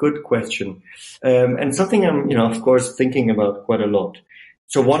good question. And something I'm, of course, thinking about quite a lot.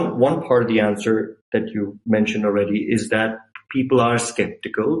 So one part of the answer that you mentioned already is that people are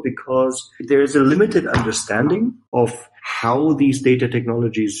skeptical because there is a limited understanding of how these data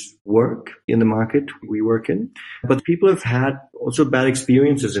technologies work in the market we work in. But people have had also bad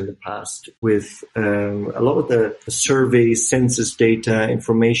experiences in the past with a lot of the surveys, census data,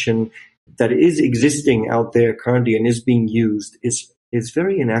 information that is existing out there currently and is being used is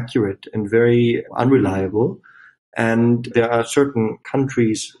very inaccurate and very unreliable. And there are certain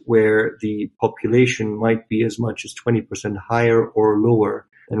countries where the population might be as much as 20% higher or lower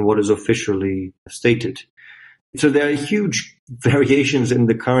than what is officially stated. So there are huge variations in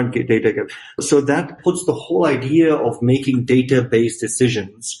the current data gap. So that puts the whole idea of making data-based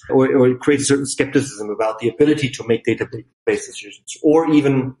decisions, or it creates a certain skepticism about the ability to make data-based decisions, or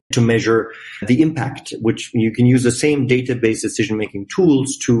even to measure the impact, which you can use the same data-based decision-making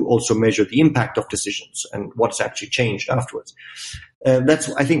tools to also measure the impact of decisions and what's actually changed afterwards. That's,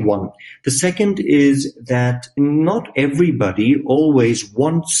 I think, one. The second is that not everybody always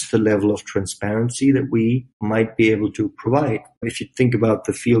wants the level of transparency that we might be able to provide. If you think about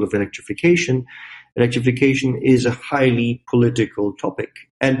the field of electrification is a highly political topic.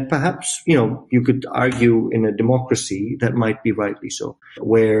 And perhaps, you could argue in a democracy that might be rightly so,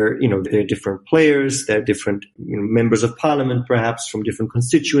 where, there are different players, there are different members of parliament, perhaps from different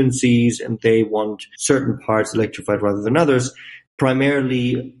constituencies, and they want certain parts electrified rather than others,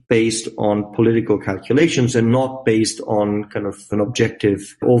 primarily based on political calculations and not based on kind of an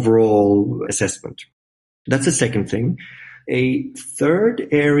objective overall assessment. That's the second thing. A third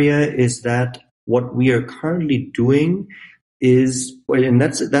area is that what we are currently doing is, and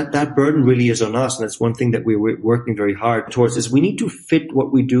that burden really is on us, and that's one thing that we're working very hard towards, is we need to fit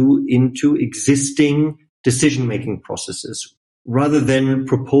what we do into existing decision-making processes rather than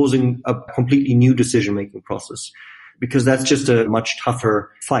proposing a completely new decision-making process, because that's just a much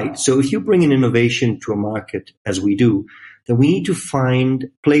tougher fight. So if you bring an innovation to a market, as we do, then we need to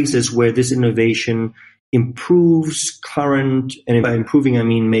find places where this innovation improves current, and by improving I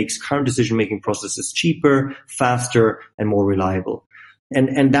mean makes current decision-making processes cheaper, faster, and more reliable.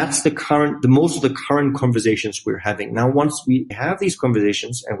 And that's the most of the current conversations we're having. Now, once we have these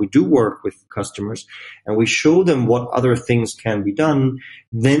conversations and we do work with customers and we show them what other things can be done,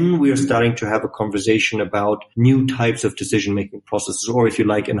 then we are starting to have a conversation about new types of decision-making processes, or if you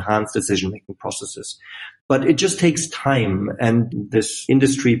like, enhanced decision-making processes. But it just takes time. And this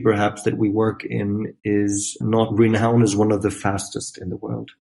industry, perhaps, that we work in is not renowned as one of the fastest in the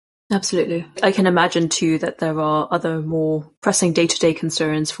world. Absolutely. I can imagine too that there are other more pressing day-to-day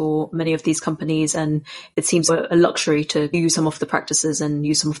concerns for many of these companies, and it seems a luxury to use some of the practices and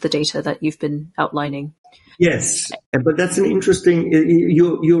use some of the data that you've been outlining. Yes, but that's an interesting,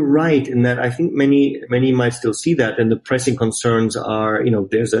 you're right in that I think many might still see that, and the pressing concerns are,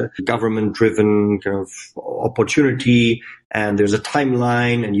 there's a government-driven kind of opportunity, and there's a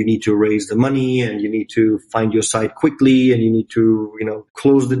timeline, and you need to raise the money, and you need to find your site quickly, and you need to,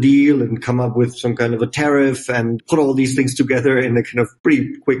 close the deal and come up with some kind of a tariff and put all these things together in a kind of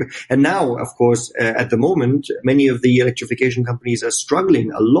pretty quick. And now, of course, at the moment, many of the electrification companies are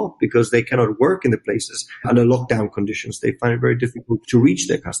struggling a lot because they cannot work in the places under lockdown conditions. They find it very difficult to reach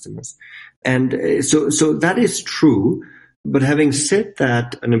their customers. And so that is true. But having said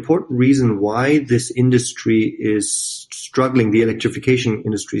that, an important reason why this industry is struggling, the electrification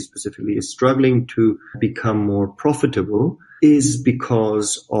industry specifically, is struggling to become more profitable is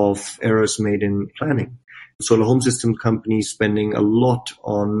because of errors made in planning. Solar home system companies spending a lot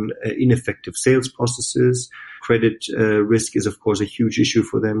on ineffective sales processes. Credit risk is, of course, a huge issue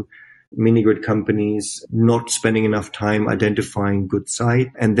for them. Mini-grid companies not spending enough time identifying good site,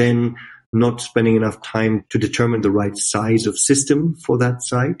 and then not spending enough time to determine the right size of system for that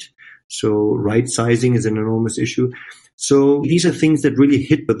site. So right sizing is an enormous issue. So these are things that really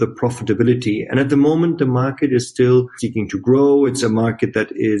hit the profitability. And at the moment, the market is still seeking to grow. It's a market that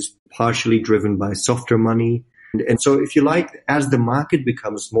is partially driven by softer money. And so if you like, as the market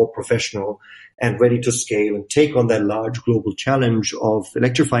becomes more professional and ready to scale and take on that large global challenge of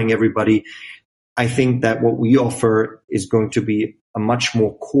electrifying everybody, I think that what we offer is going to be a much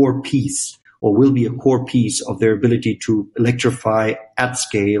more core piece, or will be a core piece of their ability to electrify at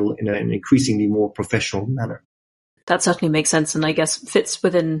scale in an increasingly more professional manner. That certainly makes sense, and I guess fits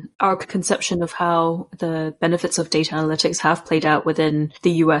within our conception of how the benefits of data analytics have played out within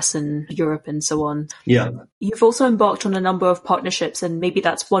the US and Europe and so on. Yeah. You've also embarked on a number of partnerships, and maybe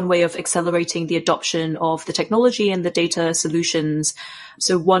that's one way of accelerating the adoption of the technology and the data solutions.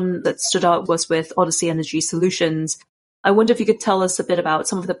 So one that stood out was with Odyssey Energy Solutions. I wonder if you could tell us a bit about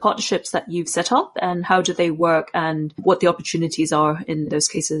some of the partnerships that you've set up and how do they work and what the opportunities are in those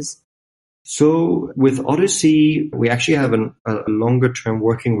cases. So with Odyssey, we actually have a longer-term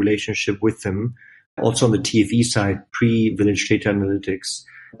working relationship with them, also on the TFE side, pre-Village Data Analytics.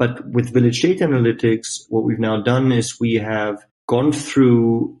 But with Village Data Analytics, what we've now done is we have gone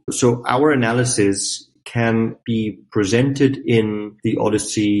through, so our analysis can be presented in the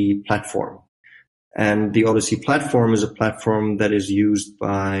Odyssey platform. And the Odyssey platform is a platform that is used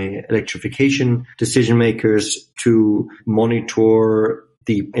by electrification decision makers to monitor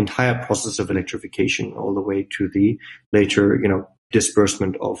the entire process of electrification all the way to the later,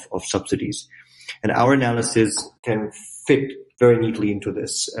 disbursement of subsidies. And our analysis can fit very neatly into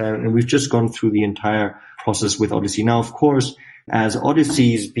this. And we've just gone through the entire process with Odyssey. Now, of course, as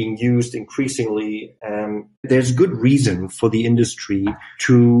Odyssey is being used increasingly, there's good reason for the industry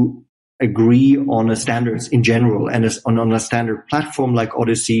to agree on a standards in general and on a standard platform like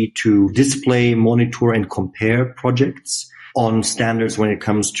Odyssey to display, monitor, and compare projects on standards when it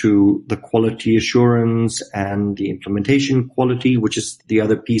comes to the quality assurance and the implementation quality, which is the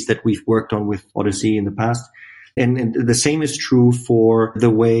other piece that we've worked on with Odyssey in the past. And the same is true for the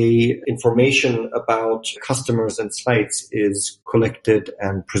way information about customers and sites is collected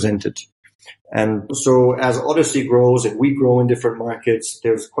and presented. And so as Odyssey grows and we grow in different markets,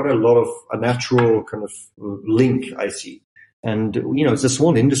 there's quite a lot of a natural kind of link I see. And, it's a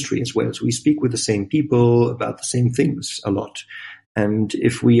small industry as well. So we speak with the same people about the same things a lot. And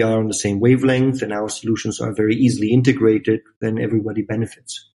if we are on the same wavelength and our solutions are very easily integrated, then everybody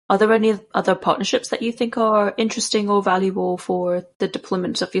benefits. Are there any other partnerships that you think are interesting or valuable for the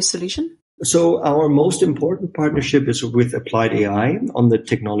deployment of your solution? So our most important partnership is with Applied AI on the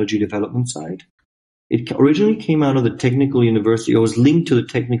technology development side. It originally came out of the Technical University, or was linked to the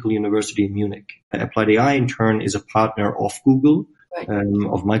Technical University in Munich. Applied AI, in turn, is a partner of Google, right,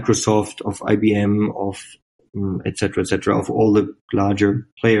 of Microsoft, of IBM, of et cetera, of all the larger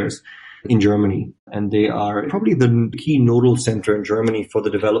players in Germany. And they are probably the key nodal center in Germany for the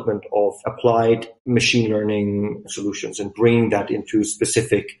development of applied machine learning solutions and bringing that into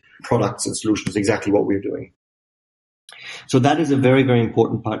specific products and solutions, exactly what we're doing. So that is a very, very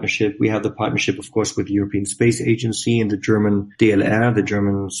important partnership. We have the partnership, of course, with the European Space Agency and the German DLR, the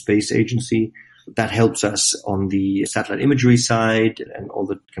German Space Agency. That helps us on the satellite imagery side and all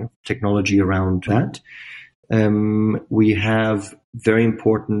the kind of technology around that. We have very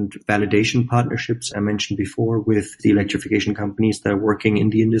important validation partnerships I mentioned before with the electrification companies that are working in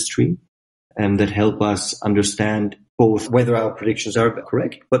the industry and that help us understand both whether our predictions are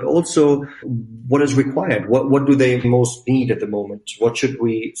correct, but also what is required. What do they most need at the moment? What should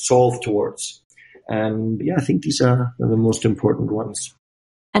we solve towards? And I think these are the most important ones.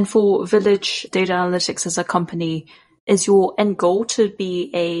 And for Village Data Analytics as a company, is your end goal to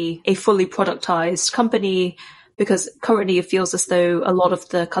be a fully productized company? Because currently it feels as though a lot of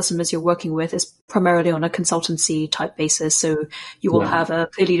the customers you're working with is primarily on a consultancy type basis. So you will have a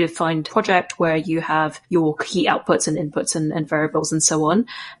clearly defined project where you have your key outputs and inputs and variables and so on,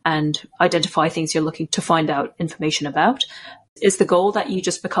 and identify things you're looking to find out information about. Is the goal that you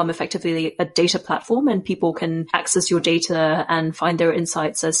just become effectively a data platform and people can access your data and find their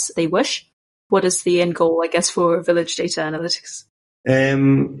insights as they wish? What is the end goal, I guess, for Village Data Analytics?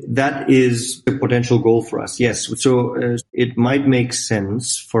 That is a potential goal for us, yes. So it might make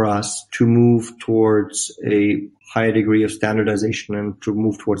sense for us to move towards a higher degree of standardization and to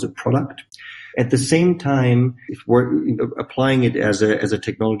move towards a product. At the same time, if we're applying it as a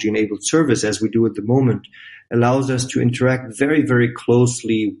technology-enabled service, as we do at the moment, allows us to interact very, very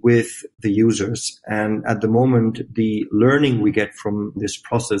closely with the users. And at the moment, the learning we get from this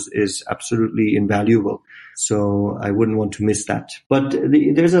process is absolutely invaluable. So I wouldn't want to miss that. But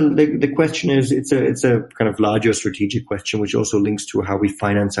the question is, it's a kind of larger strategic question, which also links to how we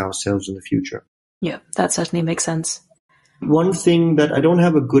finance ourselves in the future. Yeah, that certainly makes sense. One thing that I don't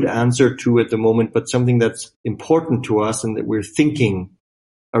have a good answer to at the moment, but something that's important to us and that we're thinking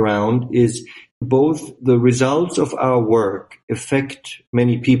around is both the results of our work affect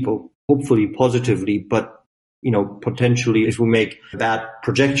many people, hopefully positively, but potentially if we make bad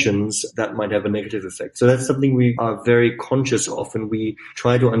projections, that might have a negative effect. So that's something we are very conscious of, and we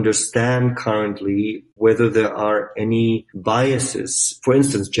try to understand currently whether there are any biases, for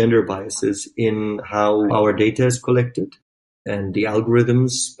instance, gender biases in how our data is collected and the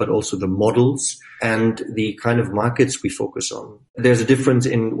algorithms, but also the models and the kind of markets we focus on. There's a difference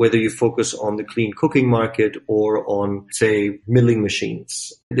in whether you focus on the clean cooking market or on, say, milling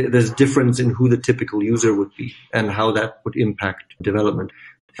machines. There's a difference in who the typical user would be and how that would impact development.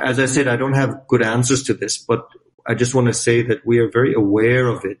 As I said, I don't have good answers to this, but I just want to say that we are very aware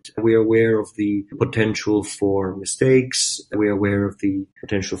of it. We are aware of the potential for mistakes. We are aware of the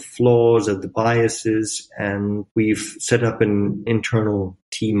potential flaws and the biases. And we've set up an internal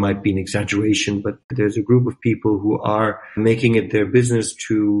team, might be an exaggeration, but there's a group of people who are making it their business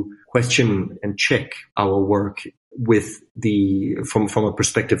to question and check our work with from a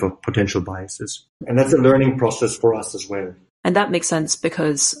perspective of potential biases. And that's a learning process for us as well. And that makes sense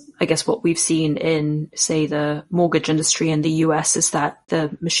because I guess what we've seen in, say, the mortgage industry in the US is that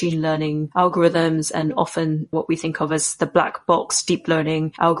the machine learning algorithms and often what we think of as the black box deep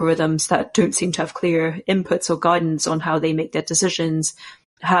learning algorithms that don't seem to have clear inputs or guidance on how they make their decisions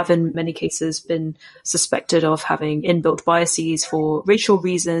have in many cases been suspected of having inbuilt biases for racial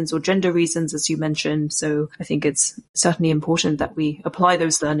reasons or gender reasons, as you mentioned. So I think it's certainly important that we apply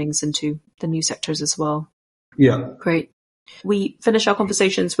those learnings into the new sectors as well. Yeah. Great. We finish our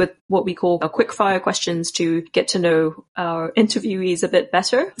conversations with what we call our quick fire questions to get to know our interviewees a bit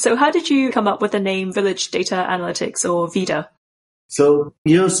better. So how did you come up with the name Village Data Analytics, or VIDA? So,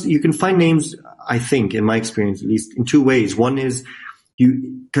 you can find names, I think, in my experience, at least in two ways. One is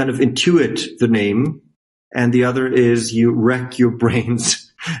you kind of intuit the name, and the other is you rack your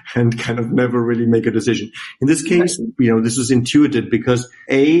brains and kind of never really make a decision. In this case, this was intuited because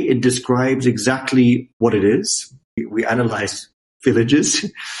A, it describes exactly what it is. We analyze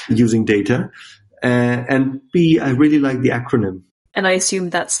villages using data. And B, I really like the acronym. And I assume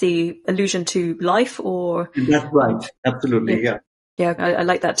that's the allusion to life, or? That's right. Absolutely. Yeah. Yeah, I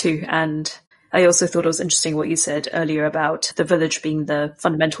like that too. And I also thought it was interesting what you said earlier about the village being the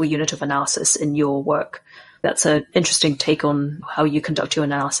fundamental unit of analysis in your work. That's an interesting take on how you conduct your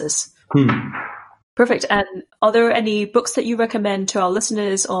analysis. Perfect. And are there any books that you recommend to our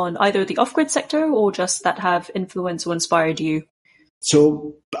listeners on either the off-grid sector or just that have influenced or inspired you?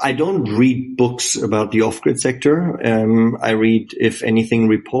 So I don't read books about the off-grid sector. I read, if anything,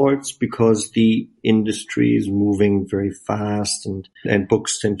 reports because the industry is moving very fast and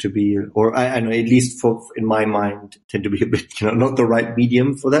books tend to be, or I know, at least in my mind, tend to be a bit, not the right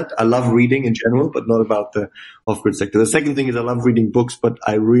medium for that. I love reading in general, but not about the off-grid sector. The second thing is I love reading books, but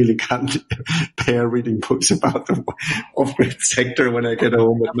I really can't bear reading books about the off-grid sector when I get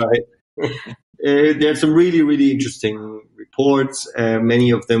home at night. There are some really, really interesting reports.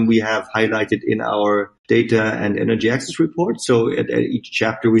 Many of them we have highlighted in our data and energy access report. So at each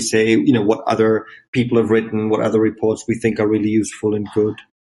chapter we say, what other people have written, what other reports we think are really useful and good.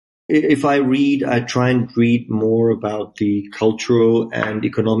 If I read, I try and read more about the cultural and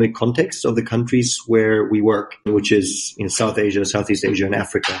economic context of the countries where we work, which is in South Asia, Southeast Asia, and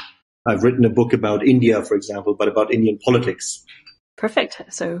Africa. I've written a book about India, for example, but about Indian politics. Perfect.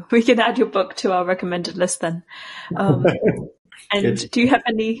 So we can add your book to our recommended list then. And do you have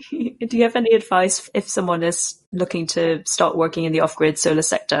any advice if someone is looking to start working in the off-grid solar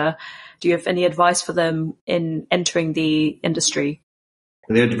sector? Do you have any advice for them in entering the industry?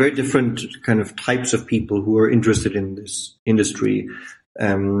 There are very different kind of types of people who are interested in this industry.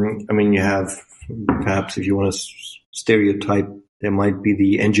 You have, perhaps if you want to stereotype, there might be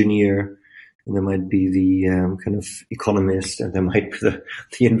the engineer, and there might be the kind of economist, and there might be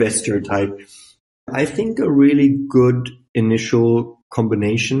the investor type. I think a really good initial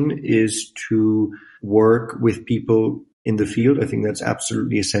combination is to work with people in the field. I think that's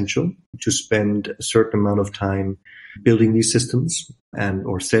absolutely essential, to spend a certain amount of time building these systems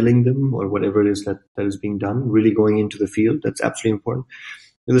or selling them or whatever it is that is being done, really going into the field. That's absolutely important.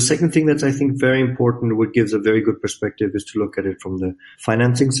 And the second thing that's, I think, very important, what gives a very good perspective, is to look at it from the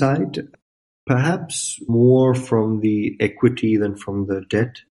financing side. Perhaps more from the equity than from the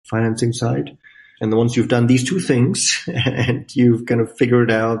debt financing side. And once you've done these two things and you've kind of figured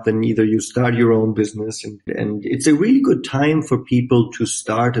out, then either you start your own business, and it's a really good time for people to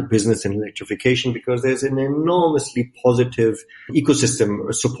start a business in electrification because there's an enormously positive ecosystem,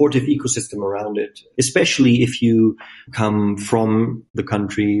 a supportive ecosystem around it, especially if you come from the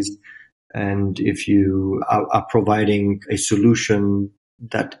countries and if you are providing a solution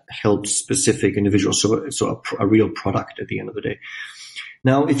that helps specific individuals. So a real product at the end of the day.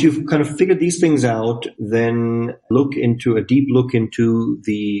 Now, if you've kind of figured these things out, then a deep look into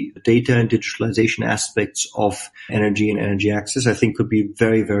the data and digitalization aspects of energy and energy access, I think could be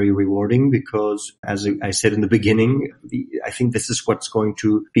very, very rewarding because, as I said in the beginning, I think this is what's going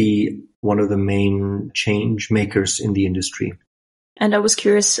to be one of the main change makers in the industry. And I was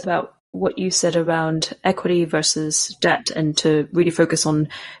curious about what you said around equity versus debt, and to really focus on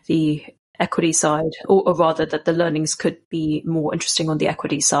the equity side, or rather that the learnings could be more interesting on the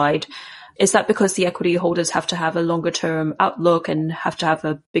equity side. Is that because the equity holders have to have a longer term outlook and have to have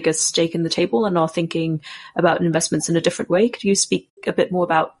a bigger stake in the table and are thinking about investments in a different way? Could you speak a bit more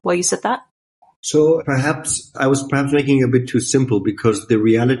about why you said that? So I was making it a bit too simple, because the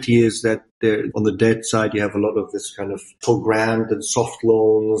reality is that on the debt side, you have a lot of this kind of co-grant and soft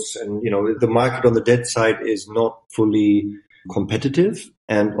loans. And, the market on the debt side is not fully competitive.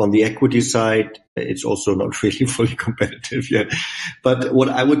 And on the equity side, it's also not really fully competitive yet. But what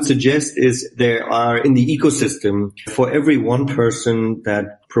I would suggest is there are in the ecosystem, for every one person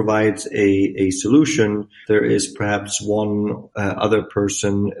that provides a solution, there is perhaps one other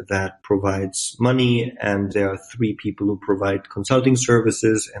person that provides money, and there are 3 people who provide consulting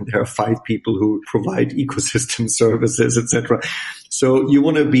services, and there are 5 people who provide ecosystem services, etc. So you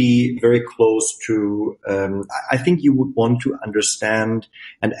want to be very close to, I think you would want to understand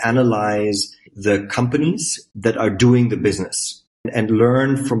and analyze the companies that are doing the business and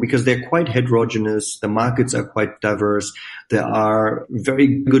learn from, because they're quite heterogeneous. The markets are quite diverse. There are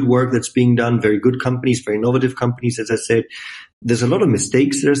very good work that's being done, very good companies, very innovative companies, as I said. There's a lot of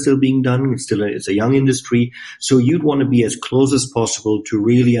mistakes that are still being done. It's a young industry. So you'd want to be as close as possible to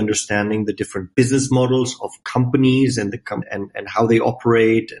really understanding the different business models of companies and and how they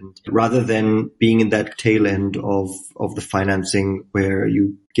operate, and rather than being in that tail end of the financing where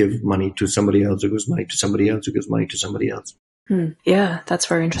you give money to somebody else who gives money to somebody else who gives money to somebody else. Yeah, that's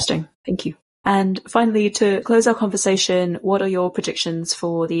very interesting. Thank you. And finally, to close our conversation, what are your predictions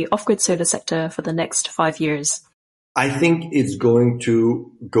for the off-grid solar sector for the next 5 years? I think it's going to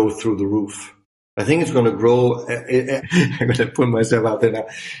go through the roof. I think it's going to grow. I'm going to put myself out there now.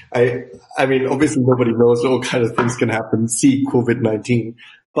 I mean, obviously nobody knows, all kinds of things can happen. See COVID-19,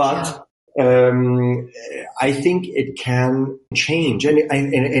 but I think it can change, and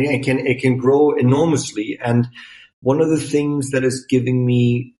it can grow enormously. And one of the things that is giving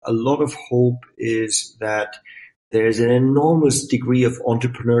me a lot of hope is that there's an enormous degree of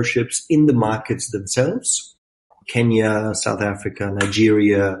entrepreneurships in the markets themselves. Kenya, South Africa,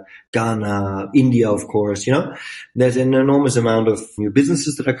 Nigeria, Ghana, India, of course, there's an enormous amount of new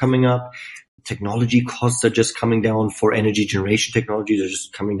businesses that are coming up. Technology costs are just coming down for energy generation technologies are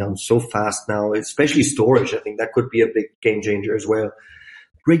just coming down so fast now, especially storage. I think that could be a big game changer as well.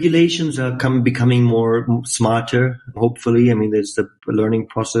 Regulations are becoming more smarter, hopefully. I mean, there's the learning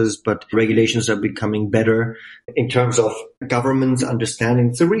process, but regulations are becoming better in terms of governments understanding.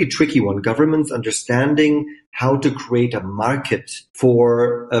 It's a really tricky one. Governments understanding how to create a market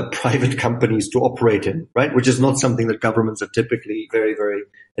for private companies to operate in, right? Which is not something that governments are typically very, very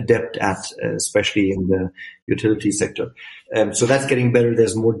adept at, especially in the utility sector. So that's getting better.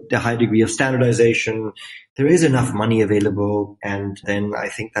 There's a high degree of standardization. There is enough money available. And then I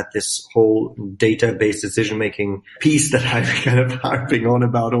think that this whole data-based decision-making piece that I'm kind of harping on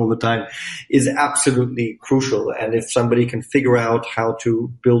about all the time is absolutely crucial. And if somebody can figure out how to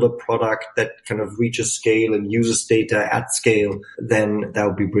build a product that kind of reaches scale and uses data at scale, then that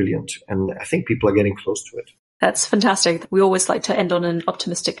would be brilliant. And I think people are getting close to it. That's fantastic. We always like to end on an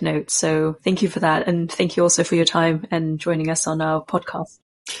optimistic note. So thank you for that. And thank you also for your time and joining us on our podcast.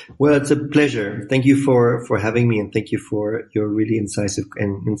 Well, it's a pleasure. Thank you for having me, and thank you for your really incisive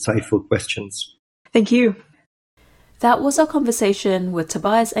and insightful questions. Thank you. That was our conversation with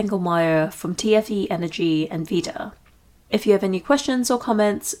Tobias Engelmeyer from TFE Energy and VIDA. If you have any questions or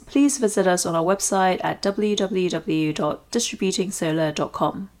comments, please visit us on our website at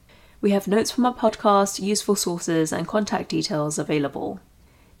www.distributingsolar.com. We have notes from our podcast, useful sources, and contact details available.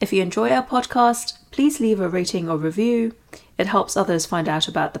 If you enjoy our podcast, please leave a rating or review. It helps others find out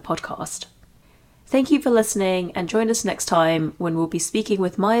about the podcast. Thank you for listening, and join us next time when we'll be speaking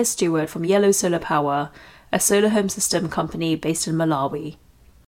with Maya Stewart from Yellow Solar Power, a solar home system company based in Malawi.